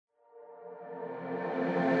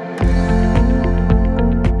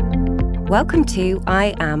Welcome to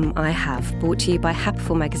I Am, I Have, brought to you by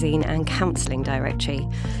Happiful Magazine and Counselling Directory.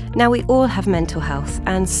 Now, we all have mental health,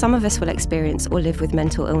 and some of us will experience or live with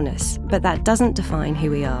mental illness, but that doesn't define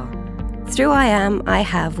who we are. Through I Am, I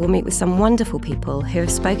Have, we'll meet with some wonderful people who have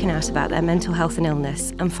spoken out about their mental health and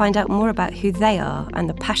illness and find out more about who they are and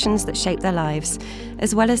the passions that shape their lives,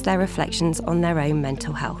 as well as their reflections on their own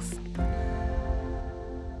mental health.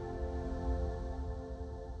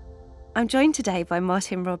 I'm joined today by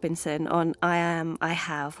Martin Robinson on I Am, I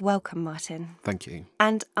Have. Welcome, Martin. Thank you.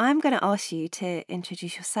 And I'm going to ask you to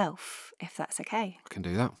introduce yourself, if that's okay. I can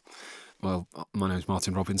do that. Well, my name is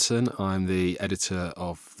Martin Robinson. I'm the editor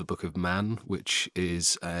of The Book of Man, which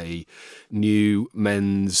is a new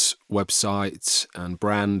men's website and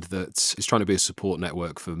brand that is trying to be a support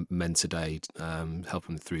network for men today,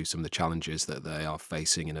 helping them through some of the challenges that they are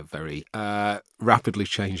facing in a very rapidly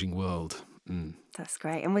changing world. That's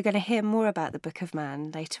great. And we're going to hear more about the Book of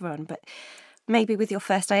Man later on, but maybe with your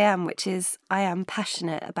first I Am, which is I am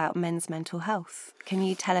passionate about men's mental health. Can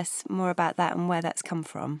you tell us more about that and where that's come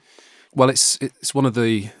from? Well, it's one of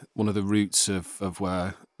the roots of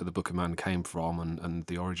where the Book of Man came from and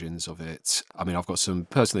the origins of it. I mean, I've got some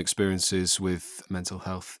personal experiences with mental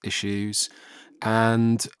health issues,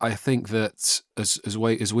 and I think that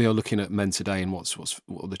as we are looking at men today and what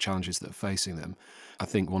are the challenges that are facing them, I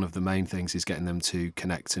think one of the main things is getting them to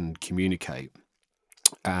connect and communicate.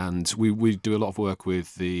 And we do a lot of work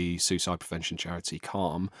with the suicide prevention charity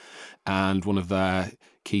Calm, and one of their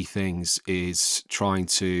key things is trying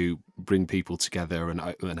to bring people together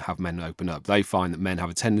and have men open up. They find that men have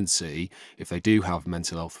a tendency, if they do have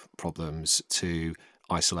mental health problems, to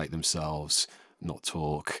isolate themselves, not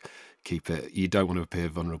talk, keep it. You don't want to appear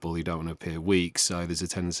vulnerable, you don't want to appear weak, so there's a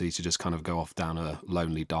tendency to just kind of go off down a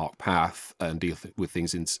lonely, dark path and deal with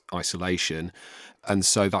things in isolation. And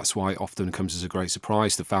so that's why it often comes as a great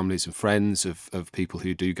surprise to families and friends of people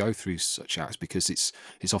who do go through such acts, because it's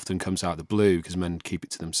often comes out of the blue because men keep it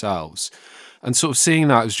to themselves. And sort of seeing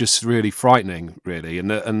that was just really frightening, really, and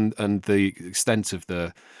the extent of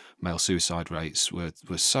the male suicide rates were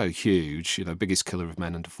so huge. You know, biggest killer of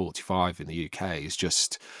men under 45 in the UK is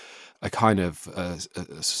just a kind of a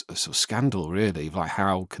sort of scandal, really. Like,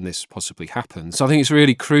 how can this possibly happen? So I think it's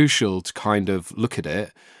really crucial to kind of look at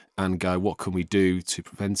it and go, what can we do to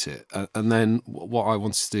prevent it? And then what I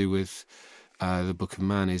want to do with the Book of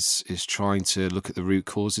Man is trying to look at the root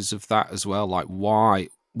causes of that as well. Like,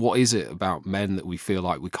 what is it about men that we feel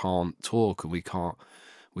like we can't talk and we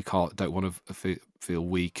don't want to feel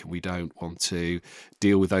weak, and we don't want to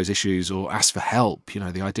deal with those issues or ask for help? You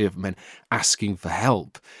know, the idea of men asking for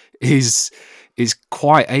help is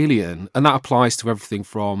quite alien, and that applies to everything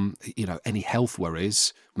from, you know, any health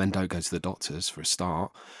worries. Men don't go to the doctors for a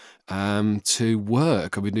start, to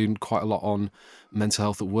work. I've been doing quite a lot on mental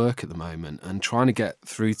health at work at the moment, and trying to get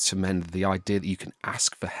through to men the idea that you can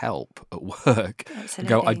ask for help at work. Absolutely.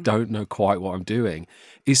 Go, I don't know quite what I'm doing,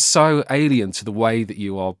 is so alien to the way that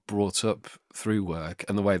you are brought up through work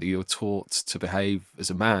and the way that you're taught to behave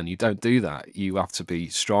as a man. You don't do that. You have to be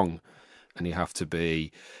strong and you have to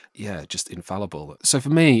be, just infallible. So for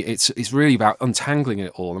me, it's really about untangling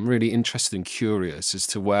it all. I'm really interested and curious as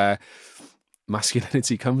to where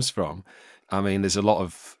masculinity comes from. I mean, there's a lot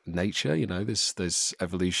of nature, you know, there's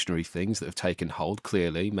evolutionary things that have taken hold.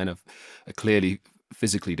 Clearly, men are clearly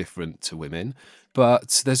physically different to women,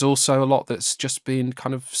 but there's also a lot that's just been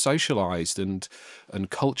kind of socialized, and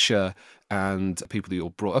culture and people that you're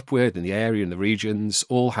brought up with in the area and the regions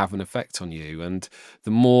all have an effect on you. And the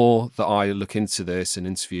more that I look into this and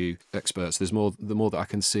interview experts, the more that I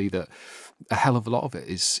can see that a hell of a lot of it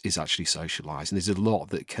is actually socialized, and there's a lot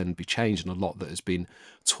that can be changed and a lot that has been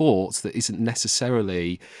taught that isn't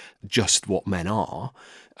necessarily just what men are.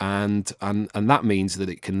 And that means that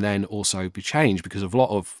it can then also be changed, because a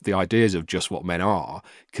lot of the ideas of just what men are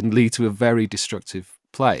can lead to a very destructive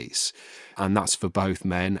place, and that's for both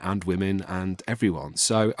men and women and everyone.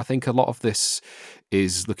 So I think a lot of this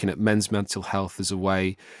is looking at men's mental health as a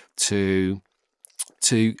way to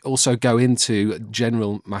also go into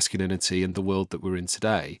general masculinity and the world that we're in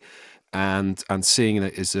today, and seeing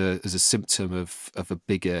it as a symptom of a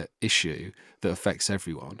bigger issue that affects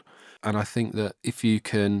everyone. And I think that if you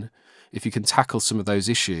can tackle some of those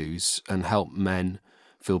issues and help men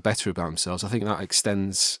feel better about themselves, I think that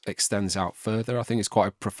extends out further. I think it's quite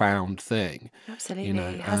a profound thing. Absolutely. You know,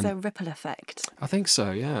 it has a ripple effect. I think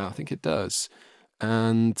so, yeah. I think it does.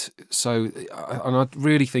 And so, I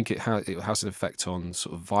really think it has an effect on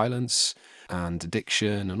sort of violence and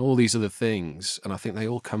addiction and all these other things. And I think they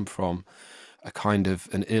all come from a kind of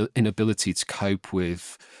an inability to cope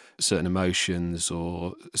with certain emotions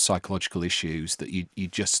or psychological issues that you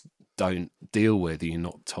just don't deal with, you're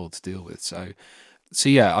not told to deal with. So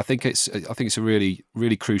yeah, I think it's a really,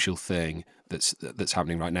 really crucial thing that's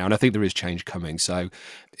happening right now, and I think there is change coming. So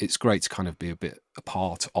it's great to kind of be a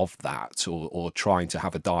part of that, or trying to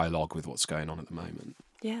have a dialogue with what's going on at the moment.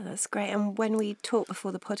 Yeah, that's great. And when we talked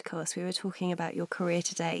before the podcast, we were talking about your career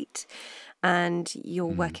to date, and you're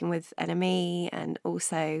working with NME and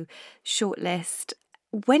also Shortlist.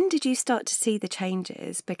 When did you start to see the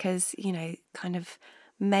changes? Because, kind of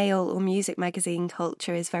male or music magazine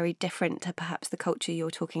culture is very different to perhaps the culture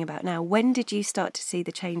you're talking about now. When did you start to see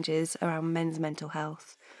the changes around men's mental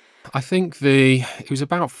health? I think it was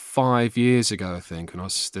about 5 years ago, I think, when I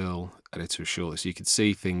was still editor of Shortlist. You could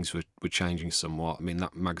see things were changing somewhat. I mean,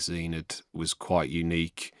 that magazine was quite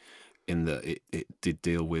unique in that it did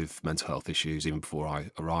deal with mental health issues even before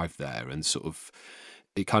I arrived there, and sort of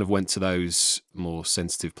it kind of went to those more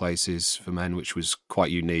sensitive places for men, which was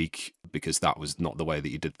quite unique because that was not the way that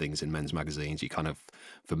you did things in men's magazines. You kind of,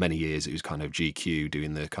 for many years, it was kind of GQ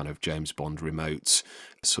doing the kind of James Bond remote,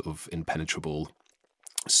 sort of impenetrable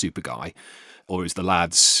super guy, or it was the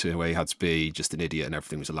lads where you had to be just an idiot and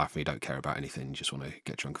everything was a laugh and you don't care about anything, you just want to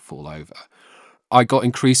get drunk and fall over. I got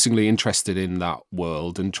increasingly interested in that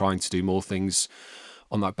world and trying to do more things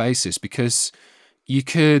on that basis, because you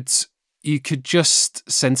could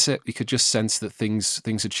just sense it. You could just sense that things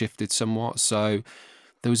had shifted somewhat. So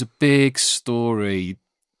there was a big story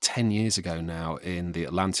 10 years ago now in The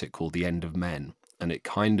Atlantic called The End of Men, and it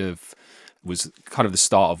was the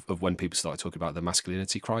start of when people started talking about the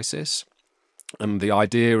masculinity crisis. And the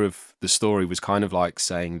idea of the story was kind of like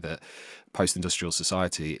saying that post-industrial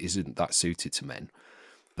society isn't that suited to men.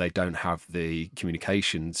 They don't have the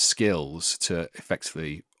communication skills to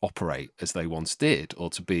effectively operate as they once did, or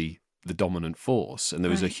to be the dominant force. And there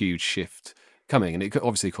was a huge shift coming, and it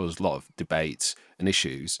obviously caused a lot of debate and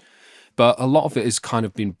issues. But a lot of it has kind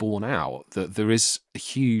of been borne out that there is a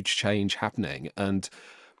huge change happening, and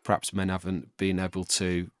perhaps men haven't been able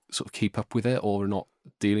to sort of keep up with it, or are not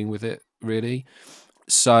dealing with it really.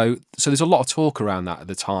 So there's a lot of talk around that at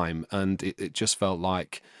the time, and it just felt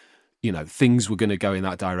like, things were going to go in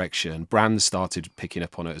that direction. Brands started picking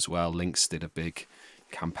up on it as well. Lynx did a big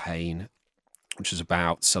campaign which was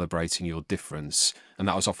about celebrating your difference, and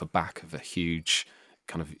that was off the back of a huge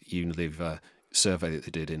kind of Unilever survey that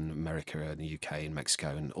they did in America and the UK and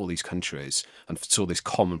Mexico and all these countries, and saw this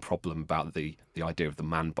common problem about the idea of the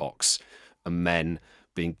man box and men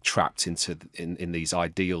being trapped in these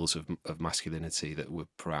ideals of masculinity that were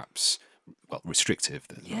perhaps restrictive.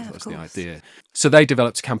 That's the idea. So they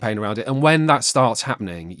developed a campaign around it, and when that starts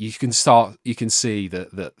happening, you can see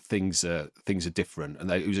that things are different,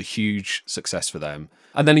 and it was a huge success for them.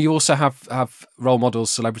 And then you also have role models,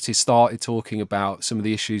 celebrities started talking about some of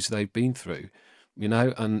the issues they've been through,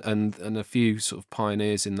 and a few sort of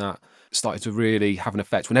pioneers in that started to really have an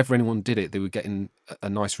effect. Whenever anyone did it, they were getting a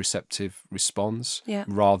nice receptive response,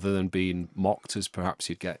 rather than being mocked as perhaps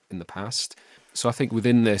you'd get in the past. So I think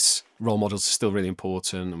within this, role models are still really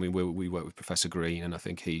important. I mean, we work with Professor Green, and I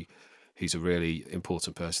think he's a really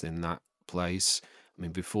important person in that place. I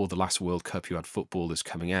mean, before the last World Cup, you had footballers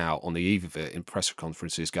coming out on the eve of it in press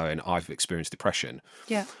conferences going, "I've experienced depression."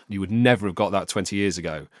 Yeah. You would never have got that 20 years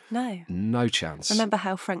ago. No chance. Remember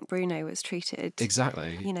how Frank Bruno was treated?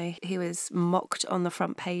 Exactly. He was mocked on the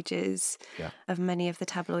front pages of many of the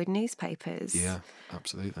tabloid newspapers. Yeah,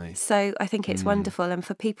 absolutely. So I think it's wonderful, and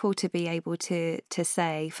for people to be able to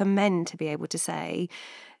say, for men to be able to say,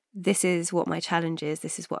 this is what my challenge is,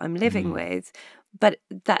 this is what I'm living with, but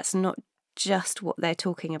that's not just what they're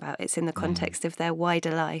talking about. It's in the context of their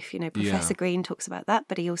wider life. Professor Green talks about that,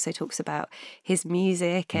 but he also talks about his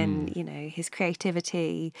music and his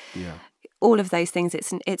creativity. Yeah. All of those things.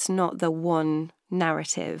 It's not the one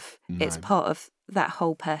narrative. No. It's part of that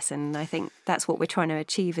whole person. And I think that's what we're trying to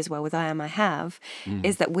achieve as well with I Am I Have,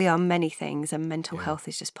 is that we are many things, and mental health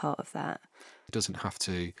is just part of that. It doesn't have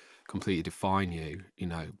to completely define you,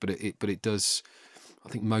 but it does. I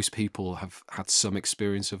think most people have had some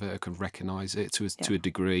experience of it, or can recognise it to a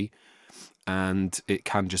degree, and it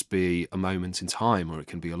can just be a moment in time, or it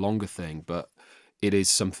can be a longer thing, but it is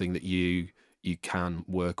something that you can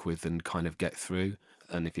work with and kind of get through.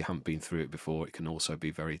 And if you haven't been through it before, it can also be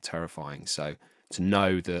very terrifying. So to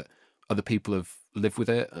know that other people have lived with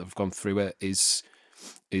it, have gone through it, is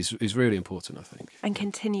really important, I think. And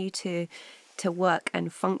continue to work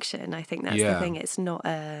and function. I think that's the thing. It's not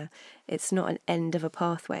an end of a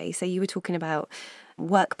pathway. So you were talking about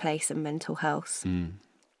workplace and mental health. And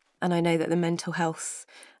I know that the mental health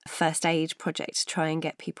first aid project to try and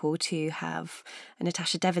get people to have, and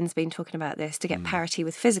Natasha Devon's been talking about this, to get parity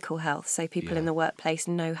with physical health, so people in the workplace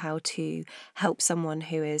know how to help someone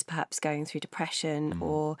who is perhaps going through depression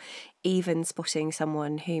or even spotting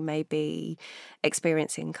someone who may be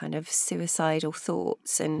experiencing kind of suicidal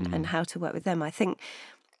thoughts and how to work with them. I think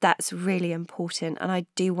that's really important, and I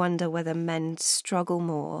do wonder whether men struggle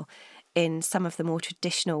more in some of the more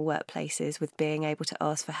traditional workplaces with being able to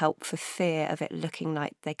ask for help for fear of it looking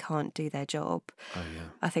like they can't do their job. Oh, yeah.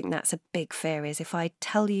 I think that's a big fear, is if I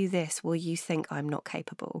tell you this, will you think I'm not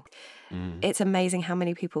capable? It's amazing how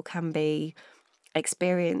many people can be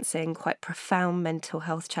experiencing quite profound mental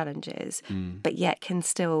health challenges, but yet can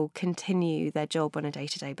still continue their job on a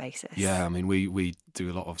day-to-day basis. Yeah, I mean, we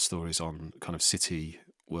do a lot of stories on kind of city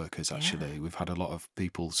workers, actually. We've had a lot of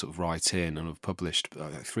people sort of write in and have published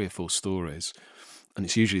 3 or 4 stories, and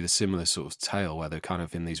it's usually the similar sort of tale where they're kind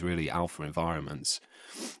of in these really alpha environments,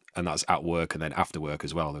 and that's at work, and then after work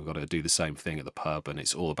as well they've got to do the same thing at the pub, and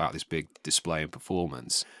it's all about this big display and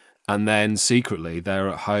performance, and then secretly they're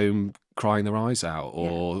at home crying their eyes out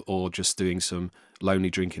or just doing some lonely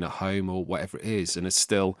drinking at home or whatever it is, and it's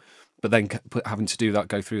still, but then having to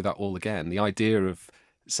go through that all again. The idea of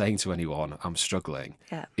saying to anyone, I'm struggling,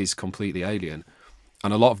 is completely alien.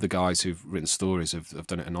 And a lot of the guys who've written stories have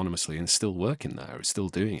done it anonymously and still working there, still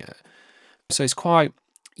doing it. So it's quite,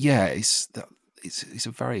 it's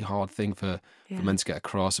a very hard thing for men to get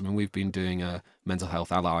across. I mean, we've been doing a Mental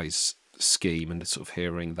Health Allies scheme and sort of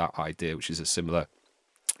hearing that idea, which is a similar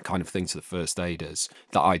kind of thing to the first aiders,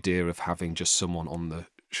 that idea of having just someone on the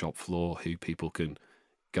shop floor who people can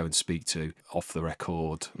go and speak to off the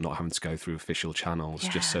record, not having to go through official channels,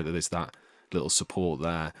 just so that there's that little support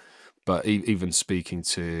there. But even speaking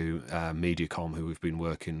to Mediacom, who we've been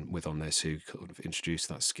working with on this, who kind of introduced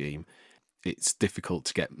that scheme, it's difficult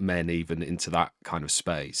to get men even into that kind of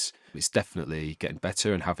space. It's definitely getting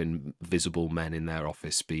better, and having visible men in their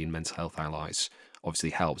office being mental health allies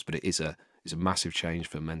obviously helps, but it is a massive change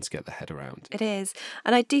for men to get their head around. It is.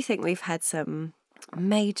 And I do think we've had some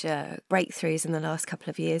major breakthroughs in the last couple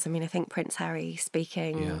of years. I mean, I think Prince Harry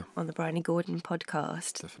speaking on the Bryony Gordon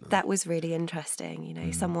podcast, that was really interesting. You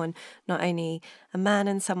know, someone, not only a man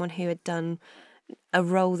and someone who had done a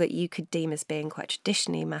role that you could deem as being quite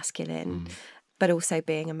traditionally masculine, but also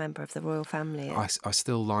being a member of the royal family. I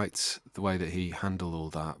still liked the way that he handled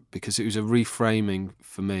all that, because it was a reframing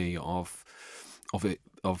for me of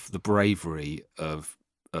the bravery of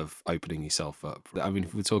opening yourself up. I mean,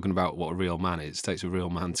 if we're talking about what a real man is, it takes a real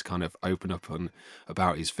man to kind of open up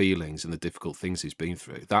about his feelings and the difficult things he's been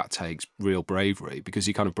through. That takes real bravery, because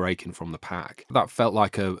you're kind of breaking from the pack. That felt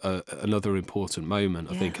like another important moment,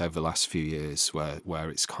 I think, over the last few years, where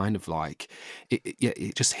it's kind of like,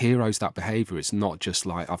 it just heroes that behaviour. It's not just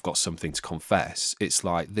like, I've got something to confess. It's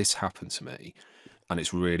like, this happened to me, and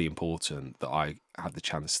it's really important that I had the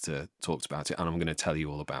chance to talk about it, and I'm going to tell you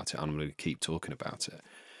all about it, and I'm going to keep talking about it.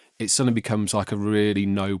 It suddenly becomes like a really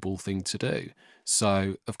noble thing to do.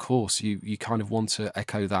 So, of course, you kind of want to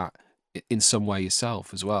echo that in some way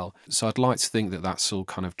yourself as well. So I'd like to think that that's all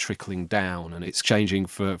kind of trickling down, and it's changing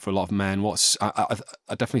for a lot of men. I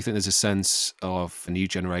definitely think there's a sense of a new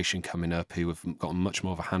generation coming up who have got much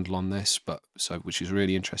more of a handle on this, which is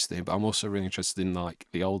really interesting. But I'm also really interested in like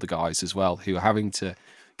the older guys as well, who are having to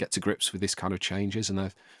get to grips with this kind of changes, and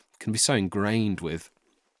they can be so ingrained with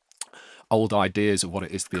old ideas of what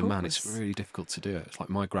it is to be a man. It's really difficult to do it. It's like,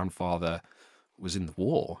 my grandfather was in the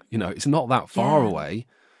war. You know, it's not that far away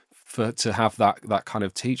to have that kind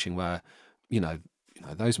of teaching where, you know,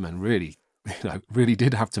 those men really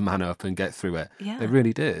did have to man up and get through it. Yeah. They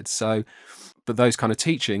really did. So, but those kind of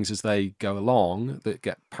teachings as they go along that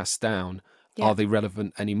get passed down, are they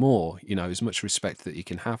relevant anymore? You know, as much respect that you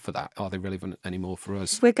can have for that, are they relevant anymore for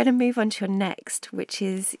us? We're going to move on to your next, which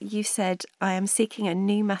is, you said, I am seeking a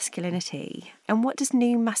new masculinity. And what does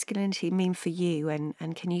new masculinity mean for you?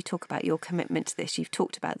 And can you talk about your commitment to this? You've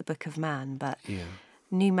talked about the Book of Man, but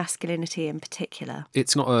new masculinity in particular.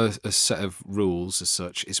 It's not a set of rules as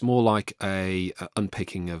such. It's more like a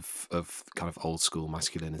unpicking of kind of old school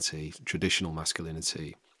masculinity, traditional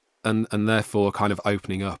masculinity. And therefore kind of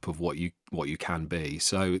opening up of what you can be.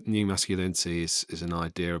 So new masculinity is an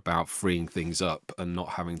idea about freeing things up and not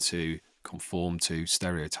having to conform to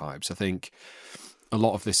stereotypes. I think a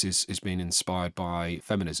lot of this is being inspired by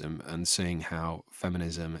feminism, and seeing how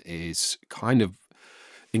feminism is kind of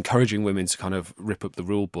encouraging women to kind of rip up the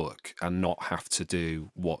rule book and not have to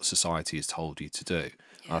do what society has told you to do.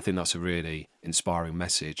 Yeah. I think that's a really inspiring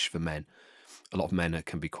message for men. A lot of men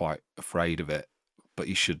can be quite afraid of it, but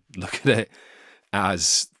you should look at it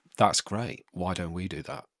as, that's great. Why don't we do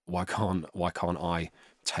that? Why can't I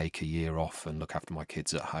take a year off and look after my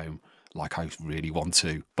kids at home like I really want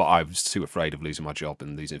to, but I was too afraid of losing my job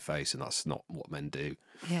and losing face, and that's not what men do.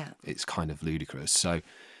 Yeah. It's kind of ludicrous. So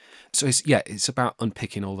it's about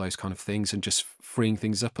unpicking all those kind of things and just freeing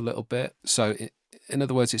things up a little bit. So in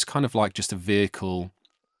other words, it's kind of like just a vehicle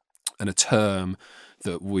and a term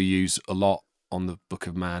that we use a lot on the Book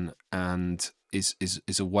of Man, and is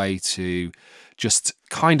a way to just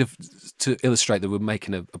kind of to illustrate that we're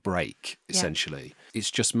making a break, essentially. Yeah.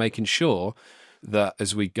 It's just making sure that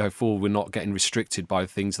as we go forward, we're not getting restricted by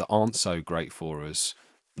things that aren't so great for us,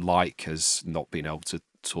 like as not being able to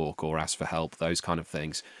talk or ask for help, those kind of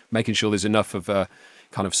things. Making sure there's enough of a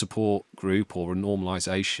kind of support group or a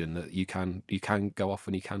normalization that you can go off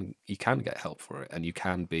and you can get help for it, and you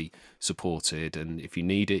can be supported, and if you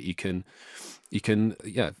need it, you can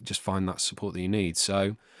just find that support that you need.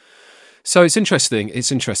 So it's interesting.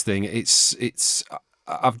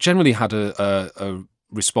 I've generally had a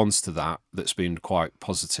response to that's been quite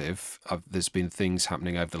positive. There's been things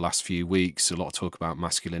happening over the last few weeks, a lot of talk about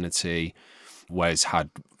masculinity, where it's had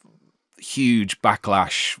huge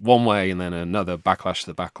backlash one way and then another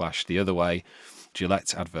backlash the other way.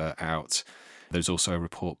 Gillette advert out. There's also a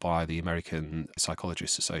report by the American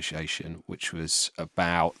Psychologists Association, which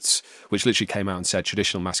literally came out and said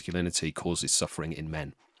traditional masculinity causes suffering in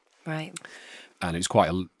men. Right. And it was quite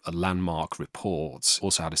a landmark report.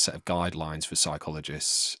 Also had a set of guidelines for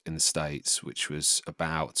psychologists in the States, which was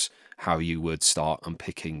about how you would start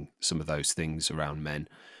unpicking some of those things around men,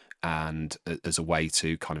 and as a way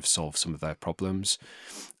to kind of solve some of their problems.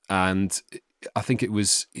 And I think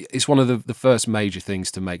it's one of the first major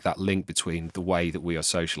things to make that link between the way that we are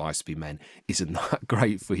socialised to be men. Isn't that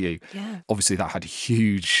great for you? Yeah. Obviously, that had a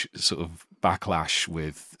huge sort of backlash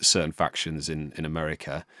with certain factions in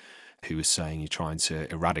America, who was saying you're trying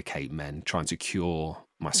to eradicate men, trying to cure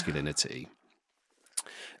masculinity.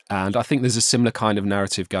 And I think there's a similar kind of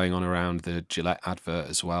narrative going on around the Gillette advert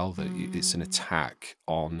as well, that it's an attack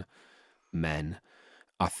on men.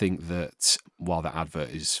 I think that while the advert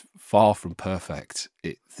is far from perfect,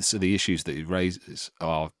 so the issues that it raises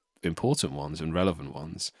are important ones and relevant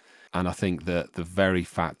ones. And I think that the very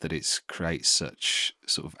fact that it creates such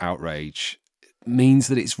sort of outrage means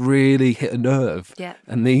that it's really hit a nerve. Yeah.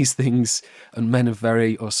 And these things, and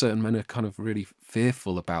certain men are kind of really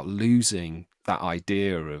fearful about losing that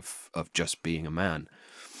idea of just being a man,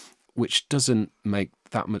 which doesn't make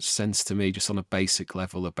that much sense to me just on a basic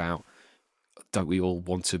level about, don't we all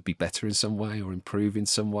want to be better in some way or improve in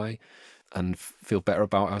some way and feel better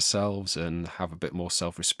about ourselves and have a bit more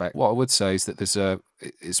self-respect? What I would say is that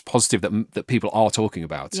it's positive that people are talking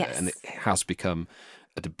about it, and it has become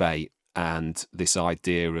a debate. And this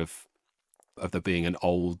idea of there being an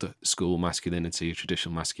old school masculinity, a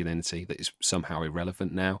traditional masculinity that is somehow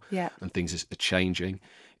irrelevant now, and things are changing,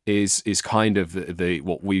 is kind of the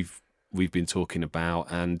what we've been talking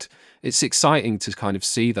about. And it's exciting to kind of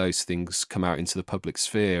see those things come out into the public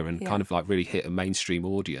sphere and kind of like really hit a mainstream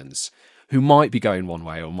audience who might be going one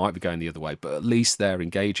way or might be going the other way, but at least they're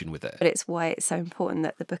engaging with it. But it's why it's so important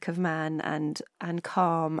that the Book of Man and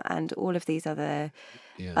Calm and all of these other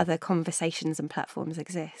conversations and platforms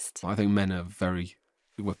exist. I think men are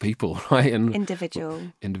we're people, right? And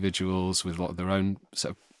individuals with a lot of their own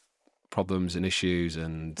sort of problems and issues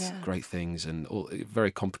and great things and all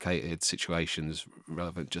very complicated situations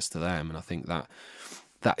relevant just to them. And I think that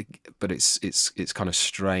but it's kind of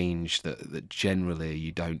strange that generally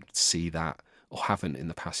you don't see that, or haven't in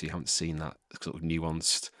the past. You haven't seen that sort of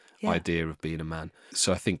nuanced idea of being a man.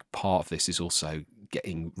 So I think part of this is also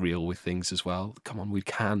getting real with things as well. Come on, we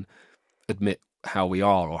can admit how we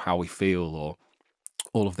are or how we feel or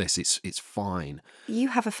all of this. It's fine. You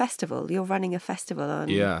have a festival. You're running a festival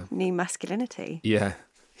on new masculinity.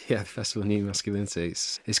 Yeah, Festival of New Masculinity.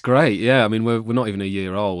 It's great. Yeah, I mean, we're not even a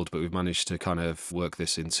year old, but we've managed to kind of work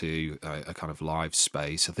this into a kind of live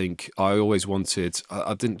space. I think I always wanted,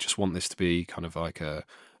 I didn't just want this to be kind of like a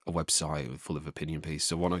website full of opinion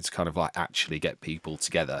pieces. I wanted to kind of like actually get people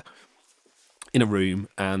together in a room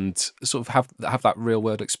and sort of have that real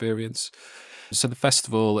world experience. So the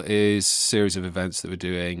festival is a series of events that we're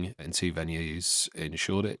doing in 2 venues in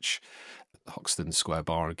Shoreditch, Hoxton Square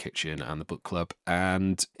Bar and Kitchen and the Book Club.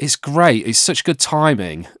 And it's great. It's such good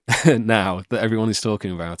timing now that everyone is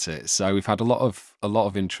talking about it. So we've had a lot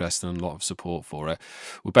of interest and a lot of support for it.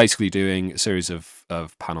 We're basically doing a series of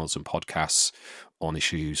panels and podcasts on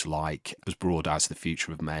issues like as broad as the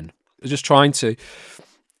future of men. We're just trying to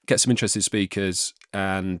get some interested speakers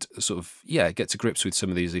and sort of, get to grips with some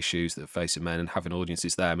of these issues that are facing men and having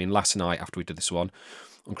audiences there. I mean, last night after we did this one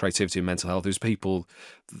on creativity and mental health, there's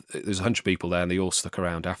 100 people there and they all stuck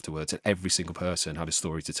around afterwards and every single person had a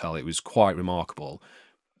story to tell. It was quite remarkable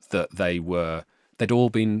that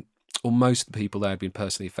most of the people there had been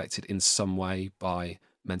personally affected in some way by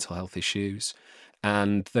mental health issues.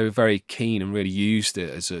 And they were very keen and really used it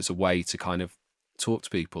as a way to kind of talk to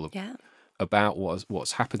people about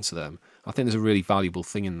what's happened to them. I think there's a really valuable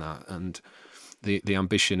thing in that. And the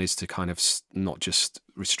ambition is to kind of not just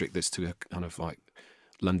restrict this to a kind of like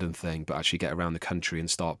London thing, but actually get around the country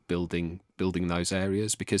and start building those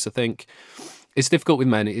areas. Because I think it's difficult with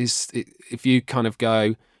men. If you kind of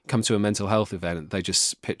come to a mental health event, they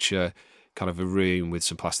just picture kind of a room with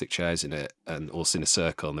some plastic chairs in it and all in a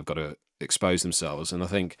circle and they've got to expose themselves. And I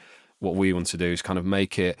think what we want to do is kind of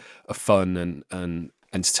make it a fun and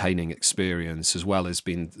entertaining experience, as well as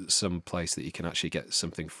being some place that you can actually get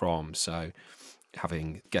something from. So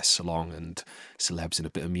having guests along and celebs and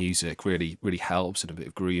a bit of music really, really helps, and a bit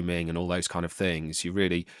of grooming and all those kind of things. You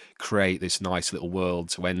really create this nice little world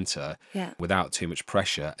to enter without too much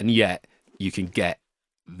pressure. And yet you can get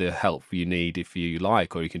the help you need if you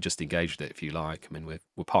like, or you can just engage with it if you like. I mean,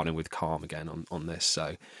 we're partnering with Calm again on this.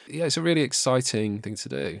 So it's a really exciting thing to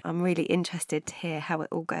do. I'm really interested to hear how it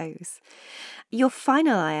all goes. Your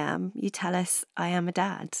final you tell us, I am a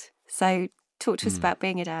dad. So talk to us about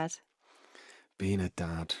being a dad. Being a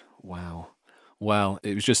dad, wow. Well,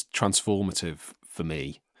 it was just transformative for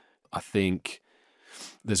me. I think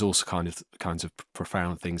there's also kinds of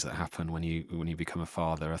profound things that happen when you become a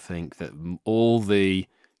father. I think that all the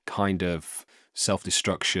kind of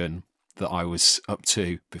self-destruction that I was up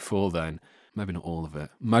to before then, maybe not all of it,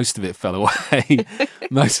 most of it fell away.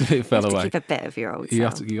 Most of it fell away. Keep a bit of your old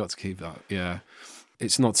self. You got to keep that. Yeah,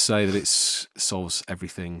 it's not to say that it solves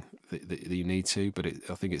everything that you need to, but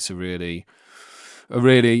I think it's a really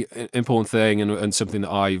important thing and something that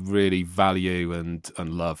I really value and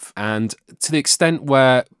love. And to the extent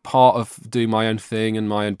where part of doing my own thing and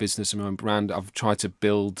my own business and my own brand, I've tried to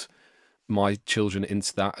build my children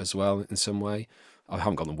into that as well in some way. I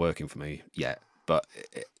haven't got them working for me yet, but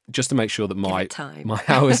just to make sure that my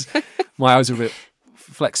hours are a bit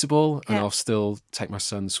flexible and I'll still take my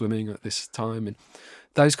son swimming at this time and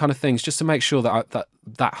those kind of things, just to make sure that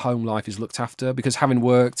that home life is looked after. Because having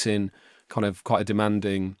worked in kind of quite a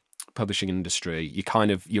demanding publishing industry,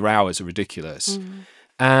 your hours are ridiculous.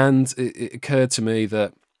 And it occurred to me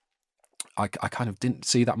that I kind of didn't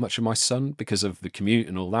see that much of my son because of the commute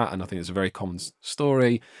and all that, and I think it's a very common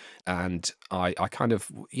story, and I kind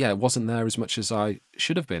of wasn't there as much as I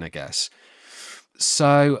should have been, I guess.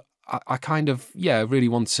 So I kind of really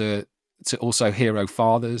want to also hero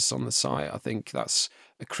fathers on the site. I think that's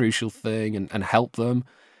a crucial thing, and help them.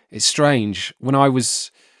 It's strange, when I was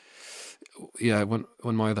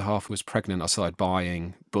when my other half was pregnant, I started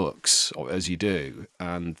buying books, as you do,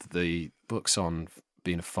 and the books on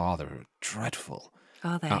being a father are dreadful.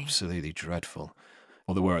 Are they? Absolutely dreadful.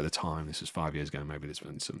 Well, they were at the time. This was 5 years ago. Maybe there's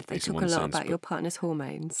been some They decent talk ones a lot since, about your partner's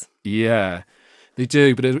hormones. Yeah, they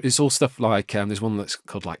do. But it's all stuff like there's one that's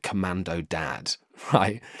called like Commando Dad,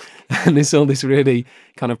 right? And there's all this really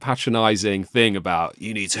kind of patronising thing about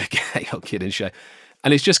you need to get your kid in shape.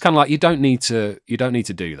 And it's just kind of like you don't need to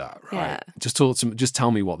do that, right? Yeah. Just tell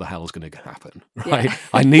me what the hell's going to happen, right? Yeah.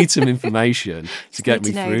 I need some information to get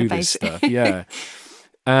me through this stuff. Yeah.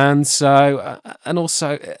 And so,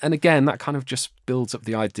 and again, that kind of just builds up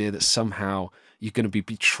the idea that somehow you're going to be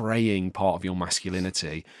betraying part of your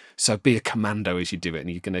masculinity. So be a commando as you do it,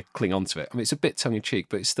 and you're going to cling on to it. I mean, it's a bit tongue in cheek,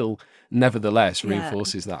 but it still nevertheless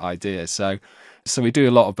reinforces that idea. So we do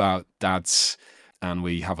a lot about dads, and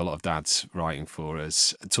we have a lot of dads writing for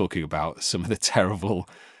us, talking about some of the terrible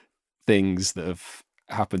things that have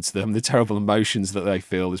happened to them, the terrible emotions that they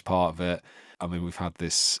feel as part of it. I mean, we've had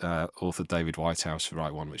this author, David Whitehouse,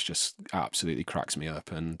 write one which just absolutely cracks me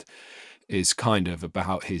up and is kind of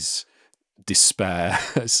about his despair,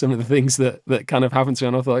 some of the things that kind of happened to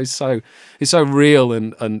him. And I thought it's so real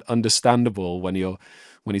and understandable when you're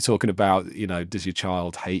talking about, does your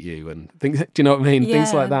child hate you and things, do you know what I mean? Yeah.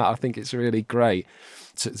 Things like that. I think it's really great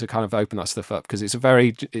to kind of open that stuff up, because it's a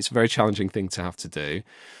very challenging thing to have to do.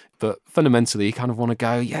 But fundamentally, you kind of want to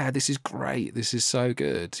go, yeah, this is great. This is so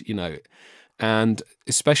good, And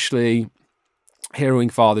especially hearing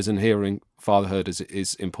fathers and hearing fatherhood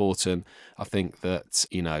is important. I think that,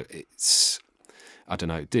 it's, I don't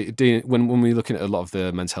know, when we're looking at a lot of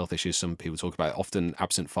the mental health issues some people talk about, often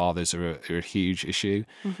absent fathers are a huge issue.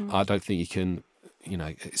 Mm-hmm. I don't think you can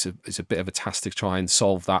it's a bit of a task to try and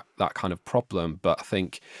solve that kind of problem. But I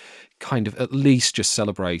think kind of at least just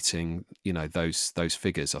celebrating, those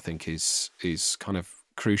figures, I think is kind of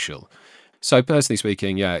crucial. So personally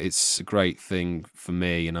speaking, it's a great thing for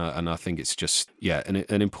me, and I think it's just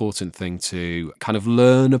an important thing to kind of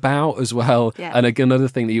learn about as well. Yeah. And again, another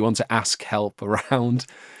thing that you want to ask help around.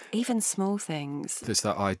 Even small things. There's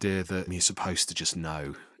that idea that you're supposed to just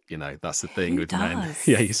know. That's the thing with men. Does?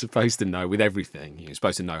 Yeah, you're supposed to know with everything. You're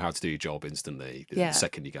supposed to know how to do your job instantly. The Yeah.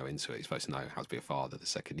 second you go into it, you're supposed to know how to be a father the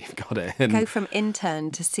second you've got it. And Go from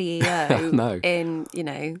intern to CEO No. in,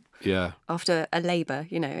 yeah. after a labour,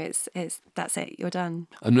 it's that's it, you're done.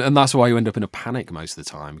 And that's why you end up in a panic most of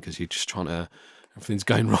the time, because you're just everything's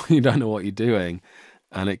going wrong, you don't know what you're doing.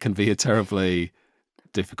 And it can be a terribly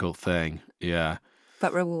difficult thing. Yeah.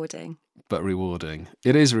 But rewarding. But rewarding.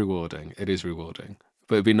 It is rewarding.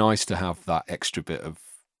 But it'd be nice to have that extra bit of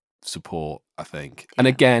support, I think. And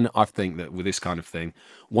again, I think that with this kind of thing,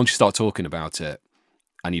 once you start talking about it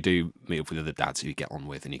and you do meet up with other dads who you get on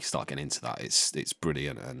with and you start getting into that, it's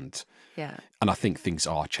brilliant. And I think things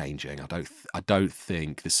are changing. I don't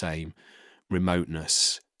think the same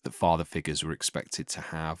remoteness that father figures were expected to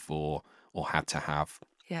have or had to have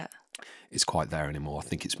is quite there anymore. I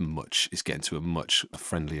think it's getting to a much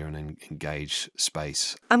friendlier and engaged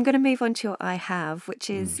space. I'm going to move on to your I have, which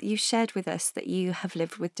is you shared with us that you have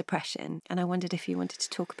lived with depression, and I wondered if you wanted to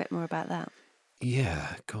talk a bit more about that.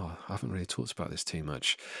 Yeah, God, I haven't really talked about this too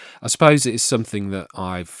much. I suppose it is something that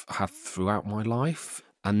I've had throughout my life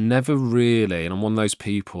and never really, and I'm one of those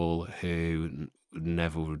people who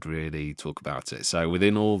never would really talk about it. So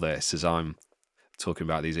within all this, as I'm talking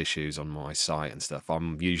about these issues on my site and stuff,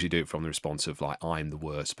 I'm usually do it from the response of like, I'm the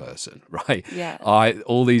worst person, right? Yeah.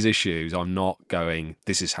 All these issues, I'm not going,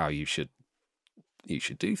 this is how you should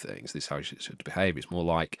do things, this is how you should behave. It's more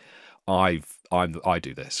like I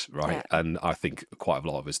do this, right? Yeah. And I think quite a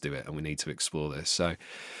lot of us do it, and we need to explore this. So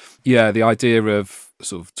yeah, the idea of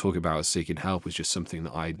sort of talking about seeking help was just something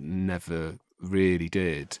that I never really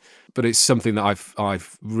did, but it's something that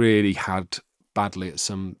I've really had badly at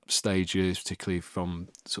some stages, particularly from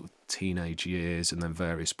sort of teenage years and then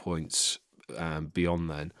various points beyond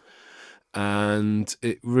then. And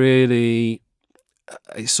it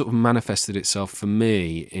sort of manifested itself for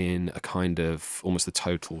me in a kind of almost a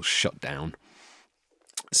total shutdown.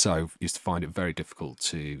 So I used to find it very difficult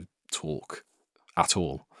to talk at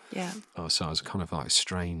all. Yeah. So I was kind of like a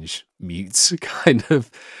strange mute kind of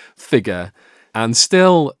figure. And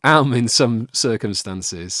still am in some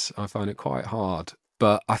circumstances. I find it quite hard.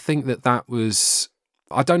 But I think that was,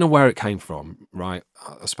 I don't know where it came from, right?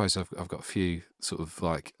 I suppose I've got a few sort of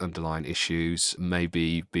like underlying issues.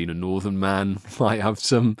 Maybe being a northern man might have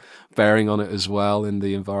some bearing on it as well in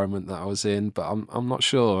the environment that I was in. But I'm not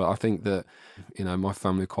sure. I think that, my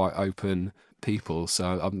family are quite open people,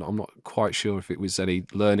 so I'm not quite sure if it was any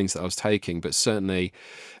learnings that I was taking, but certainly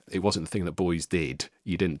it wasn't the thing that boys did.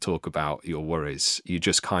 You didn't talk about your worries. You're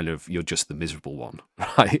just the miserable one,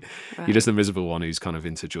 right? You're just the miserable one who's kind of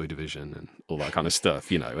into Joy Division and all that kind of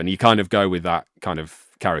stuff, and you kind of go with that kind of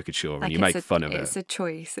caricature and you make fun of it. It's a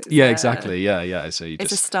choice. Exactly. Yeah. So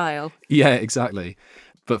it's a style. Yeah, exactly.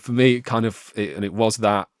 But for me, it was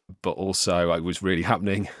that, but also it was really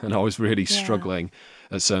happening and I was really struggling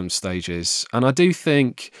at some stages. And I do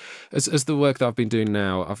think, as the work that I've been doing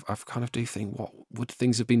now, I've kind of do think, what would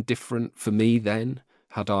things have been different for me then?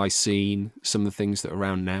 Had I seen some of the things that are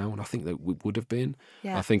around now? And I think that would have been.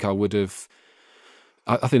 Yeah. I think I would have.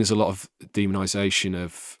 I think there's a lot of demonisation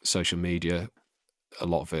of social media, a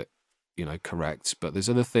lot of it, correct. But there's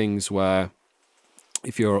other things where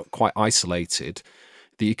if you're quite isolated,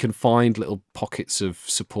 that you can find little pockets of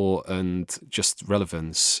support and just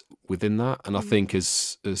relevance within that. And I think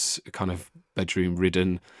as a kind of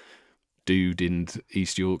bedroom-ridden dude in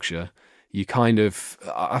East Yorkshire,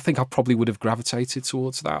 I think I probably would have gravitated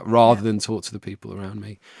towards that rather than talk to the people around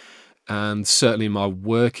me. And certainly in my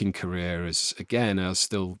working career, I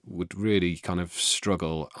still would really kind of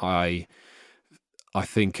struggle. I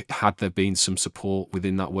think had there been some support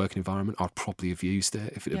within that working environment, I'd probably have used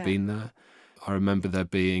it if it had been there. I remember there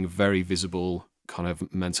being very visible kind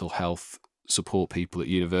of mental health support people at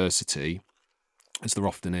university, as there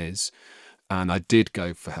often is. And I did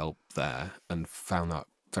go for help there and found that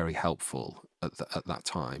very helpful at that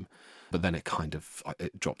time. But then it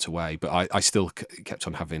dropped away. But I still kept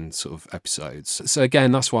on having sort of episodes. So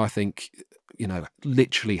again, that's why I think,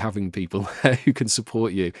 literally having people who can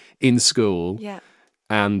support you in school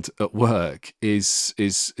and at work is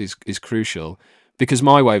crucial. Because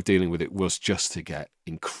my way of dealing with it was just to get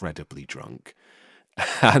incredibly drunk.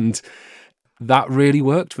 And that really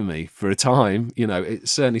worked for me for a time. It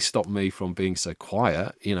certainly stopped me from being so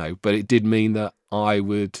quiet, but it did mean that I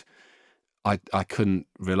couldn't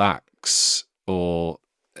relax or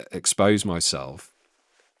expose myself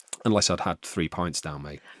unless I'd had 3 pints down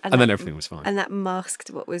me. And then everything was fine. And that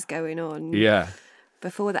masked what was going on. Yeah.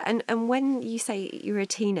 Before that. And when you say you were a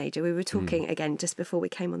teenager, we were talking again just before we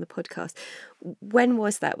came on the podcast. When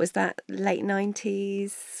was that? Was that late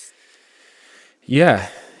 90s? Yeah.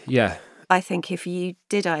 I think if you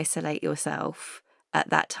did isolate yourself at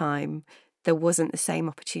that time, there wasn't the same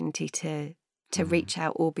opportunity to reach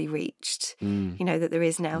out or be reached, that there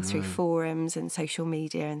is now through forums and social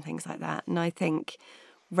media and things like that. And I think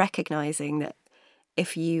recognising that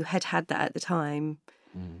if you had that at the time,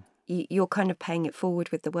 you're kind of paying it forward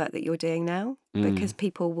with the work that you're doing now, because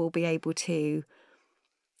people will be able to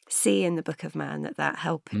see in the Book of Man that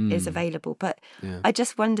help is available. But I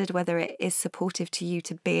just wondered whether it is supportive to you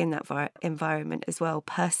to be in that environment as well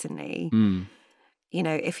personally.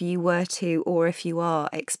 If you were to, or if you are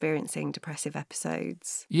experiencing depressive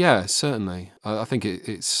episodes. Yeah, certainly. I think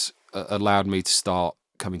it's allowed me to start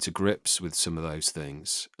coming to grips with some of those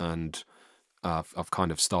things, and I've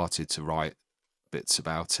kind of started to write bits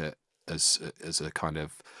about it as a kind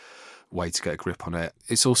of way to get a grip on it.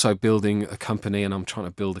 It's also building a company, and I'm trying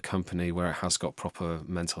to build a company where it has got proper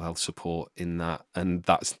mental health support in that, and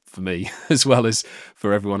that's for me as well as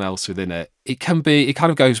for everyone else within it. It kind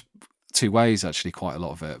of goes two ways, actually, quite a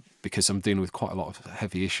lot of it, because I'm dealing with quite a lot of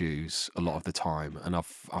heavy issues a lot of the time, and I've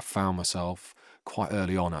found myself quite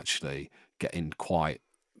early on actually getting quite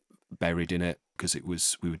buried in it, because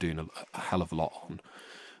we were doing a hell of a lot on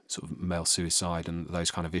sort of male suicide and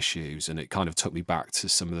those kind of issues, and it kind of took me back to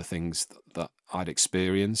some of the things that I'd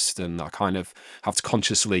experienced, and I kind of have to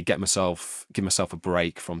consciously give myself a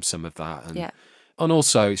break from some of that. And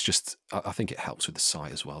also, it's just, I think it helps with the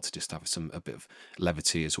site as well to just have a bit of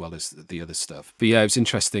levity as well as the other stuff. But yeah, it was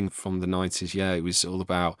interesting from the 90s. Yeah, it was all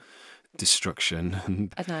about destruction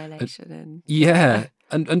and annihilation.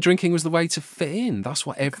 And drinking was the way to fit in. That's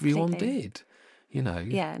what everyone did,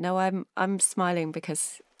 Yeah, no, I'm smiling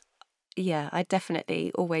because, I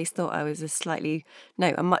definitely always thought I was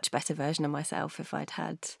a much better version of myself if I'd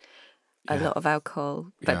had a lot of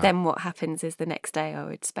alcohol. But then what happens is the next day I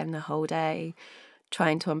would spend the whole day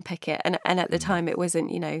trying to unpick it. And at the time it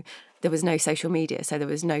wasn't, there was no social media, so there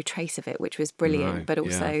was no trace of it, which was brilliant. No, but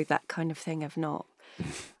also that kind of thing of not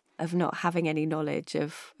having any knowledge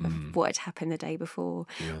of what had happened the day before.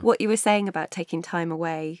 Yeah. What you were saying about taking time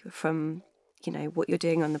away from, what you're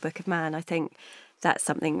doing on the Book of Man, I think that's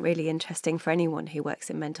something really interesting for anyone who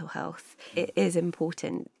works in mental health. It is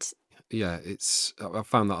important. Yeah, I've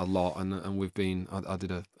found that a lot, and I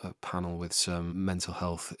did a panel with some mental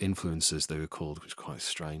health influencers, they were called, which is quite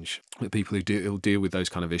strange. People who deal with those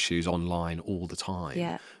kind of issues online all the time.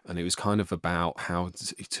 Yeah. And it was kind of about how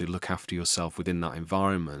to look after yourself within that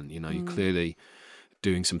environment. You're clearly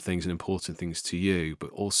doing some things and important things to you,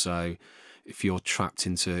 but also if you're trapped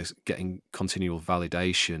into getting continual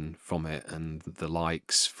validation from it and the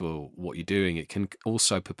likes for what you're doing, it can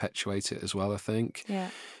also perpetuate it as well, I think. Yeah.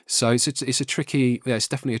 So it's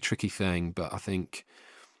definitely a tricky thing, but I think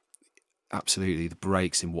absolutely the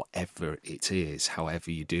breaks in whatever it is, however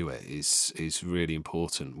you do it, is really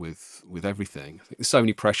important with everything. I think there's so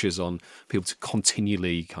many pressures on people to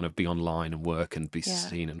continually kind of be online and work and be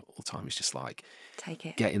seen and all the time. It's just like take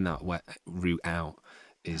it, getting that route out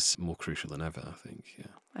is more crucial than ever, I think. Yeah,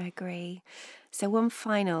 I agree. So one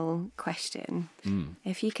final question.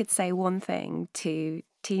 If you could say one thing to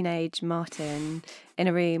teenage Martin in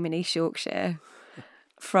a room in East Yorkshire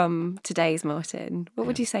from today's Martin, what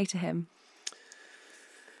would you say to him?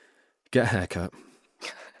 Get a haircut.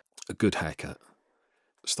 A good haircut.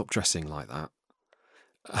 Stop dressing like that.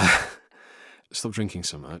 Stop drinking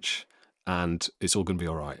so much, and it's all going to be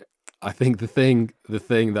all right. I think the thing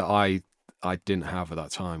that I didn't have at that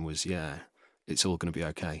time was, it's all going to be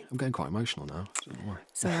okay. I'm getting quite emotional now. I don't know why.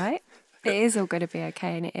 It's all right. It is all going to be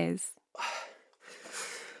okay, and it is.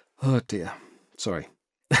 Oh dear. Sorry.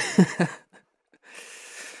 I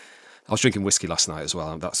was drinking whiskey last night as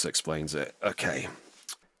well, and that explains it. Okay.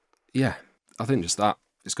 Yeah, I think just that.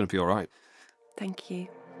 It's going to be all right. Thank you.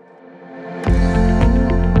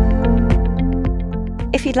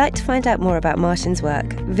 If you'd like to find out more about Martin's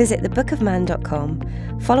work, visit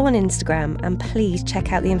thebookofman.com, follow on Instagram, and please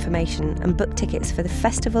check out the information and book tickets for the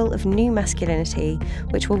Festival of New Masculinity,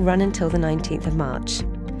 which will run until the 19th of March.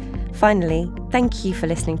 Finally, thank you for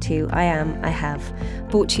listening to I Am, I Have,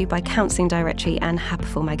 brought to you by Counselling Directory and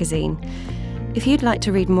Happiful magazine. If you'd like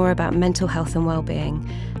to read more about mental health and wellbeing,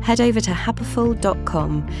 head over to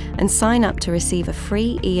happiful.com and sign up to receive a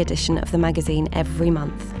free e-edition of the magazine every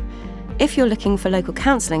month. If you're looking for local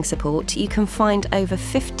counselling support, you can find over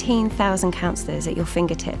 15,000 counsellors at your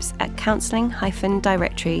fingertips at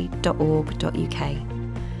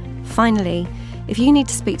counselling-directory.org.uk. Finally, if you need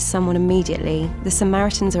to speak to someone immediately, the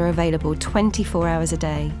Samaritans are available 24 hours a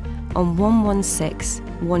day on 116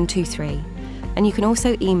 123. And you can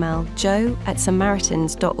also email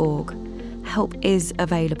joe@samaritans.org. Help is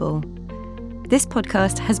available. This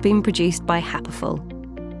podcast has been produced by Happiful.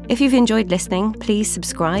 If you've enjoyed listening, please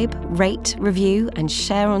subscribe, rate, review, and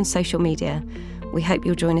share on social media. We hope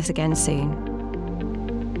you'll join us again soon.